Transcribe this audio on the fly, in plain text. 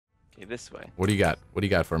Okay, this way. What do you got? What do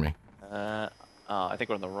you got for me? Oh, I think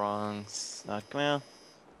we're on the wrong side. Well,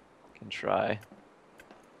 can try.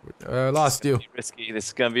 Lost you. Risky. This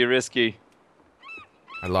is gonna be risky.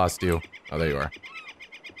 I lost you. Oh, there you are.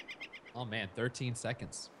 Oh man, 13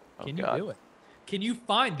 seconds. Oh, Can God. you do it? Can you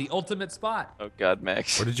find the ultimate spot? Oh God,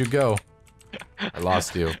 Max. Where did you go? I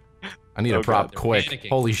lost you. I need Oh, a prop God, they're quick. panicking.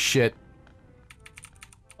 Holy shit.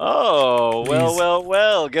 Oh, well, Please. well,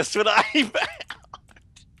 well. Guess what I found?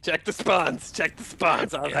 Check the spawns. Check the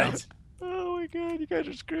spawns. All Yeah. right. Oh my God, you guys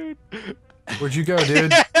are screwed. Where'd you go,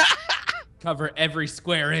 dude? Cover every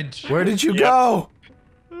square inch. Where did you go?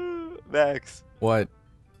 Max, What?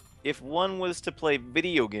 if one was to play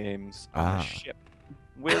video games on a ship,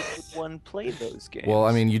 where would one play those games? Well,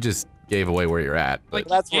 I mean, you just gave away where you're at. But Like,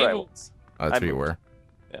 that's where I Gave- was. that's where you were.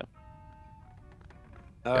 Yeah.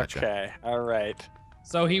 Gotcha. Okay, all right.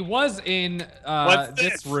 So he was in What's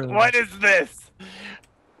this room. What is this?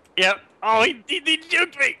 Yep. Oh, he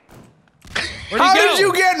juked me. Where'd How he go? did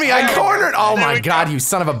you get me? I cornered. Oh There my we God, go. you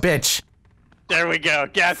son of a bitch. There we go.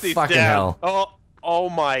 Gassy's Fucking down. hell. Oh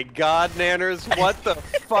my God, Nanners! What the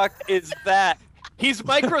fuck is that? He's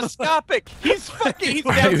microscopic. He's fucking. He's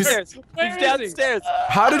Where is- downstairs. Where He's is he? downstairs.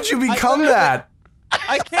 How did you become that?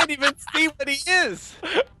 I can't even see what he is.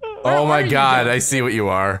 Oh my are you, God, dude? I see what you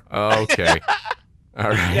are. Okay. All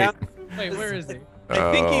right. Yeah. Wait, where is he?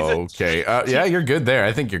 I think he's a Okay. Yeah, you're good there.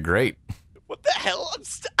 I think you're great. What the hell? I'm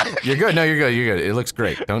stuck. You're good. No, you're good. You're good. It looks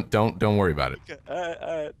great. Don't worry about it. All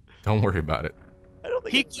right. Don't worry about it. I don't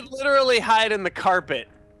think He it's- could literally hide in the carpet.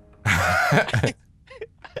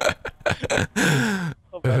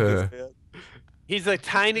 Oh, about this, man. He's a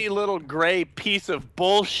tiny little gray piece of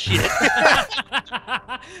bullshit.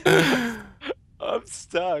 I'm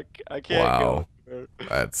stuck. I can't Wow. go.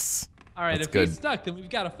 That's All right, That's if good. he's stuck, then we've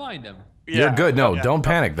got to find him. You're Yeah. good. No, Yeah. don't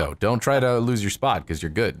panic though. Don't try to lose your spot because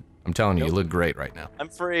you're good. I'm telling you, you look great right now. I'm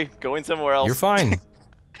free. Going somewhere else. You're fine.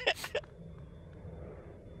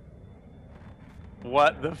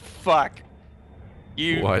 What the fuck?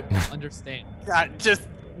 You What? Understand. God, just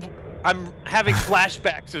I'm having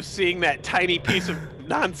flashbacks of seeing that tiny piece of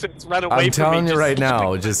nonsense run away I'm from me. telling you just- right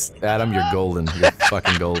now, just Adam, you're golden. You're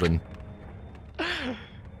fucking golden.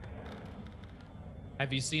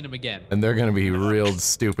 Have you seen him again? And they're gonna be real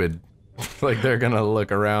stupid. Like they're gonna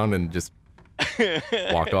look around and just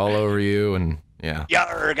walk all over you and yeah.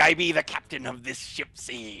 Yarg, I be the captain of this ship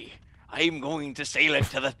sea. I'm going to sail it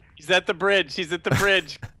to the... He's at the bridge. He's at the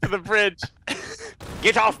bridge. To the bridge.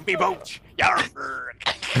 Get off me boat. Yarg.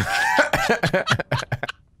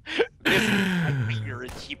 This is a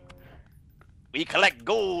pirate ship. We collect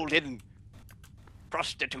gold and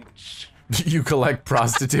prostitutes. You collect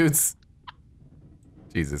prostitutes?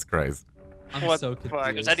 Jesus Christ. I'm What so the fuck?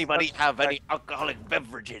 confused. Does anybody have any alcoholic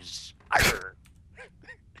beverages? Arr.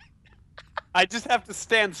 I just have to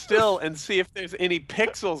stand still and see if there's any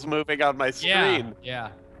pixels moving on my Yeah, screen. yeah.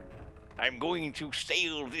 I'm going to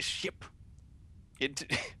sail this ship into...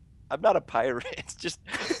 I'm not a pirate. It's just...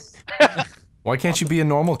 Why can't you be a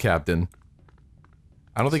normal captain?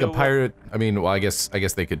 I don't think So a what- pirate. I mean, well, I guess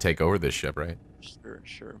they could take over this ship, right?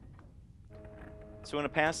 Sure. So in a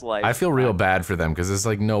past life... I feel real bad for them because there's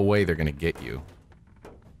like no way they're gonna get you.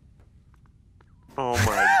 Oh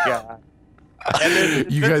my god. And then-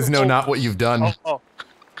 You guys know not what you've done. Oh.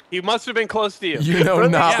 He must have been close to you. You know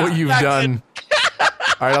not Yeah, what you've that's it. done.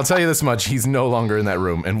 All right, I'll tell you this much: he's no longer in that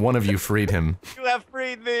room, and one of you freed him. You have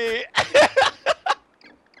freed me!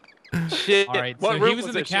 Shit. All right, What so room he was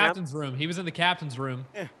in the it, Sham? captain's room. He was in the captain's room.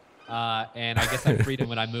 And I guess I freed him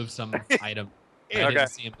when I moved some item. I Okay. didn't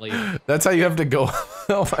see him leave. That's how you have to go.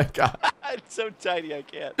 Oh my god. It's so tiny, I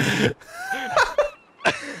can't.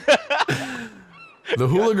 The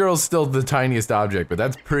hula girl's still the tiniest object, but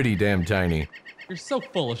that's pretty damn tiny. You're so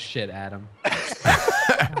full of shit, Adam.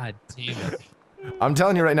 God damn it. I'm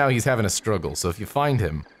telling you right now, he's having a struggle. So if you find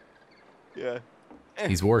him, Yeah.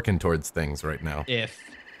 he's working towards things right now. If.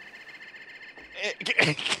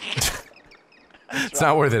 It's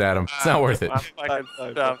not worth it, Adam. It's not worth it. I'm fucking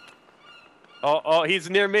stumped. Oh, he's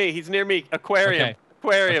near me. He's near me. Aquarium. Okay.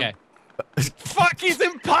 Aquarium. Okay. Fuck, he's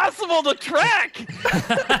impossible to track.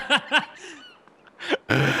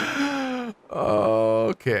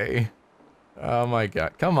 Okay. Oh my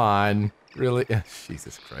god. Come on. Really?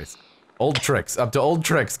 Jesus Christ. Old tricks. Up to old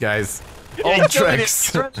tricks, guys. Old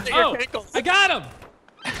tricks. Oh, I got him!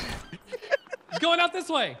 He's going out this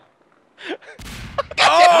way.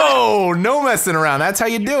 Oh, no messing around. That's how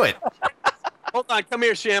you do it. Hold on, come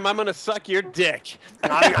here, Sham. I'm gonna suck your dick.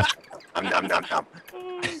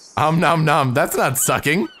 Nom nom nom. That's not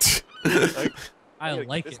sucking. I gotta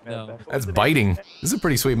like get it this map though. back. What That's was the name? biting. This is a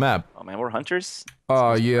pretty sweet map. Oh man, we're hunters.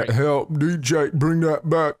 Oh yeah, great. help, DJ, bring that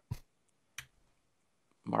back.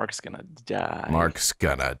 Mark's gonna die. Mark's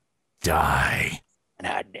gonna die.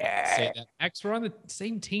 Gonna die. Say that. X, we're on the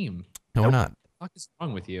same team. No, we're not. What the fuck is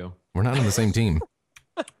wrong with you? We're not on the same team.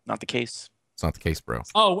 Not the case. It's not the case, bro.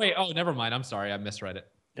 Oh wait. Oh, never mind. I'm sorry. I misread it.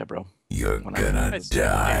 Yeah, bro. You're When gonna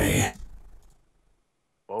die.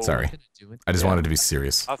 Whoa. Sorry. Did I do it? I just wanted to be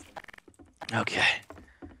serious. Okay.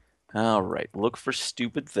 All right. Look for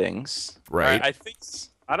stupid things. Right. I think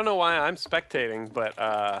I don't know why I'm spectating, but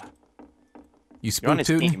You You're on spook his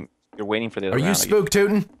tootin'? team. You're waiting for the other Are you round. spook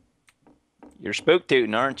tootin'? You're spook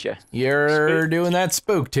tooting, aren't you? You're doing that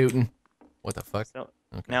spook tootin'. What the fuck? So,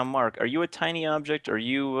 Okay. Now, Mark, are you a tiny object? Are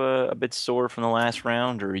you a bit sore from the last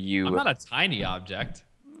round? Or are you? I'm not a tiny object.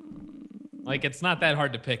 Like it's not that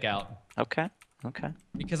hard to pick out Okay. Okay.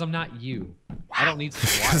 because I'm not you. I don't need some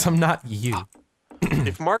Because water. I'm not you.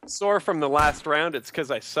 if Mark's sore from the last round, it's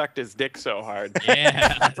because I sucked his dick so hard.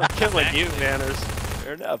 Yeah. For killing you, Nanners.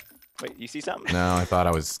 Fair enough. Wait, you see something? No, I thought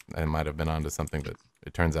I might have been onto something, but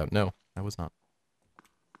it turns out no, I was not.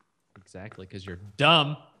 Exactly, because you're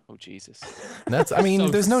dumb. Oh Jesus. That's, I mean, So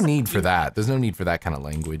there's no need for that. There's no need for that kind of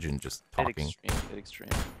language and just Bit talking. extreme. Bit extreme.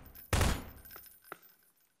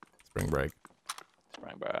 Spring break.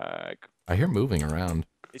 Sprang back. I hear moving around.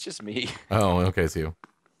 It's just me. Oh, okay, it's you.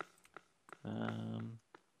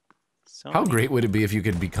 So How many- great would it be if you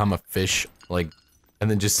could become a fish, like, and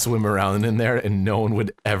then just swim around in there and no one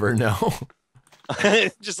would ever know?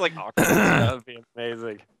 just like awkward. That would be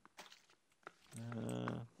amazing.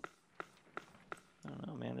 I don't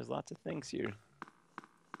know, man. There's lots of things here.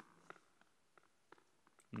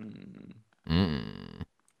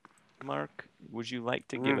 Mark, would you like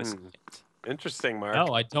to give us? Interesting, Mark.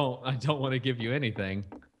 No, I don't. I don't want to give you anything.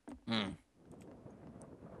 Are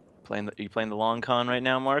you playing the long con right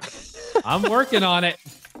now, Mark? I'm working on it.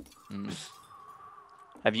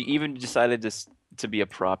 Have you even decided to be a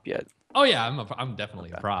prop yet? Oh yeah, I'm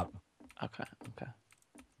definitely a prop. Okay. Okay.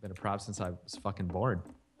 Been a prop since I was fucking born.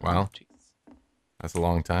 Wow, Jeez. that's a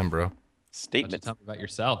long time, bro. Why don't you Statement. tell me about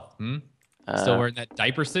yourself? Still wearing that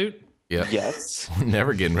diaper suit? Yeah. Yes.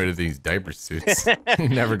 Never getting rid of these diaper suits.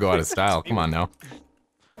 Never go out of style. Come on now.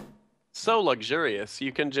 So luxurious.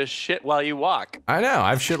 You can just shit while you walk. I know.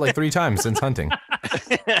 I've shit like 3 times since hunting.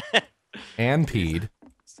 And peed.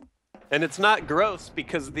 And it's not gross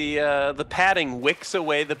because the padding wicks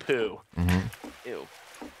away the poo. Ew.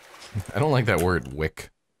 I don't like that word, wick.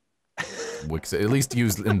 Wicks it. At least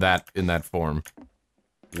used in that form.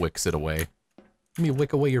 Wicks it away. Let me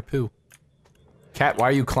wick away your poo. Cat, why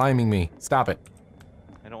are you climbing me? Stop it.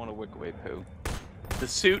 I don't want to wick away poo. The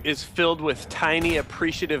suit is filled with tiny,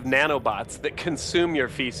 appreciative nanobots that consume your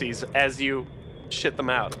feces as you shit them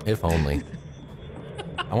out. If only.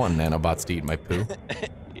 I want nanobots to eat my poo.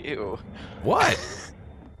 Ew. What?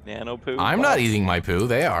 Nano poo. I'm not eating my poo.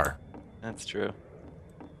 They are. That's true.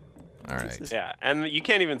 All right. Yeah, and you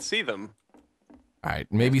can't even see them. All right.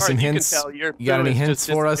 Maybe As far some as you can hints. tell, your You got poo any is hints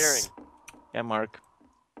just for us? disappearing. Yeah, Mark.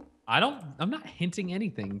 I'm not hinting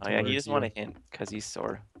anything. Oh yeah, he towards doesn't you. want to hint because he's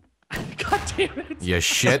sore. God damn it. You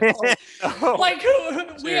shit. Like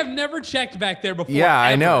we have never checked back there before. Yeah,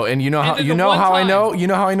 I ever. know. And you know how then you the know one how I time- know? You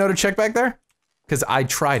know how I know to check back there? Cuz I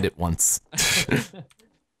tried it once.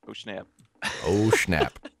 Oh snap. Oh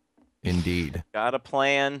snap. Indeed. Got a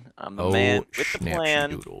plan. I'm the Oh man with the snap plan.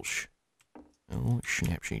 doodles. Oh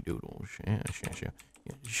snap she doodles. Yeah, snap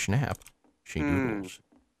she doodles.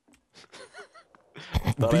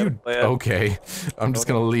 Thought I had a Dude, plan. okay. I'm just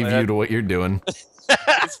Don't gonna have a leave you plan. to what you're doing.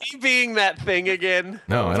 Is he being that thing again?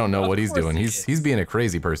 No, I don't know Of what he's course doing. he He's being a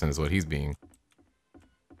crazy person is what he's being.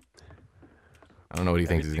 I don't know what he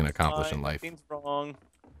thinks he's gonna accomplish in Fine, life. Everything's wrong.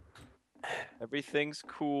 Everything's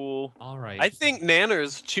cool. All right. I think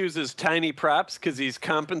Nanners chooses tiny props because he's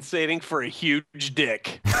compensating for a huge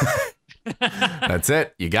dick. That's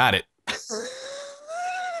it. You got it.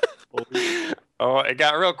 Oh, it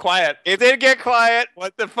got real quiet. It did get quiet.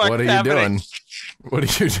 What the fuck? What are you happening? doing? What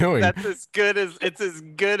are you doing? That's as good as it's as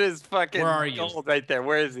good as fucking Where are you? gold right there.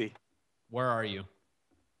 Where is he? Where are you?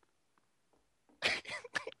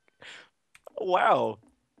 Wow.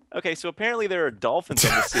 Okay, so apparently there are dolphins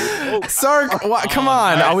on the sea. Oh, Sark, come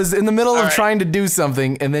on. alright. I was in the middle of Alright. trying to do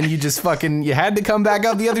something, and then you just fucking, you had to come back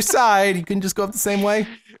out the other side. You couldn't just go up the same way?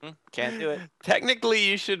 can't do it. Technically,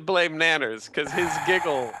 you should blame Nanners because his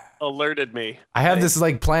giggle alerted me. I have this,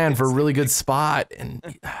 like, plan for a really good spot, and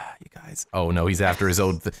you guys. Oh, no, he's after his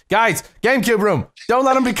old. Guys, GameCube room. Don't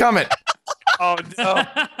let him become it. Oh no!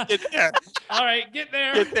 Get there! All right, get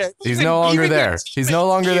there. Get there! He's no longer there. He's no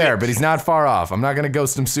longer there, but he's not far off. I'm not gonna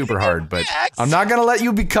ghost him super hard, but I'm not gonna let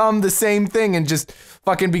you become the same thing and just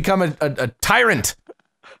fucking become a tyrant.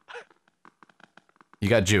 You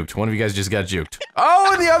got juked. One of you guys just got juked. Oh,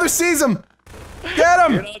 and the other sees him. Get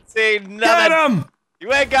him! You don't see nothing. Get him!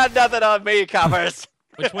 You ain't got nothing on me, coppers.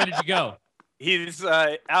 Which way did you go? He's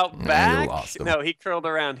out you back. lost him. No, he curled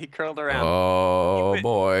around. He curled around. Oh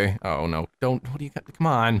boy. Oh no. Don't. What do you got? Come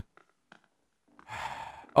on.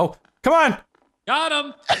 Oh, come on! Got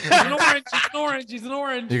him. He's an orange. He's an orange. He's an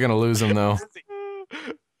orange. You're gonna lose him though.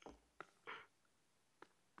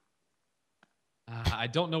 I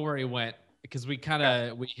don't know where he went because we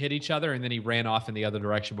hit each other and then he ran off in the other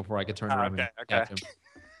direction before I could turn around and catch him.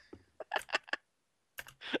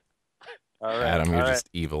 All right, Adam, you're all just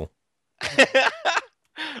evil.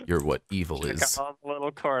 You're what evil right. is. All the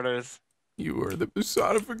little corners. You are the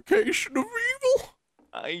personification of evil.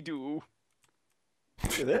 I do.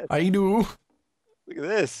 Look at this. I do. Look at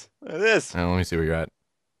this. Look at this. Let me see where you're at.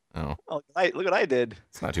 Oh, Oh, look what I did.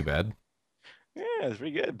 it's not too bad. Yeah, it's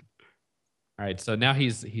pretty good. All right, so now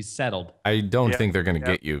he's settled. I don't Yeah, think they're gonna yeah.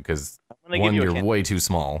 get you because I'm gonna give one, you a you're hint. way too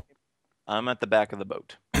small. I'm at the back of the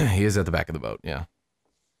boat. He is at the back of the boat. Yeah.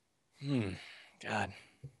 God.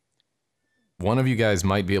 One of you guys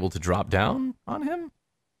might be able to drop down on him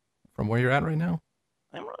from where you're at right now.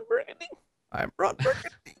 I'm Ron Burgundy. I'm Ron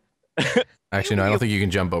Burgundy. Actually, no, I don't think you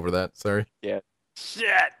can jump over that. Sorry. Shit.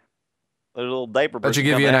 A little diaper. That should person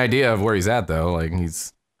give you an coming idea of where he's at, though. Like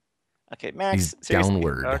at- Okay, Max. he's seriously.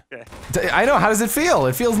 downward. Okay. I know. How does it feel?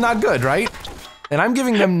 It feels not good, right? And I'm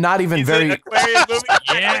giving them not even He's very. an aquarium movie.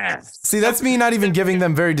 Yes. See, that's me not even giving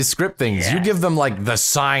them very descript things. You give them like the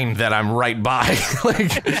sign that I'm right by.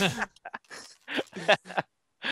 Like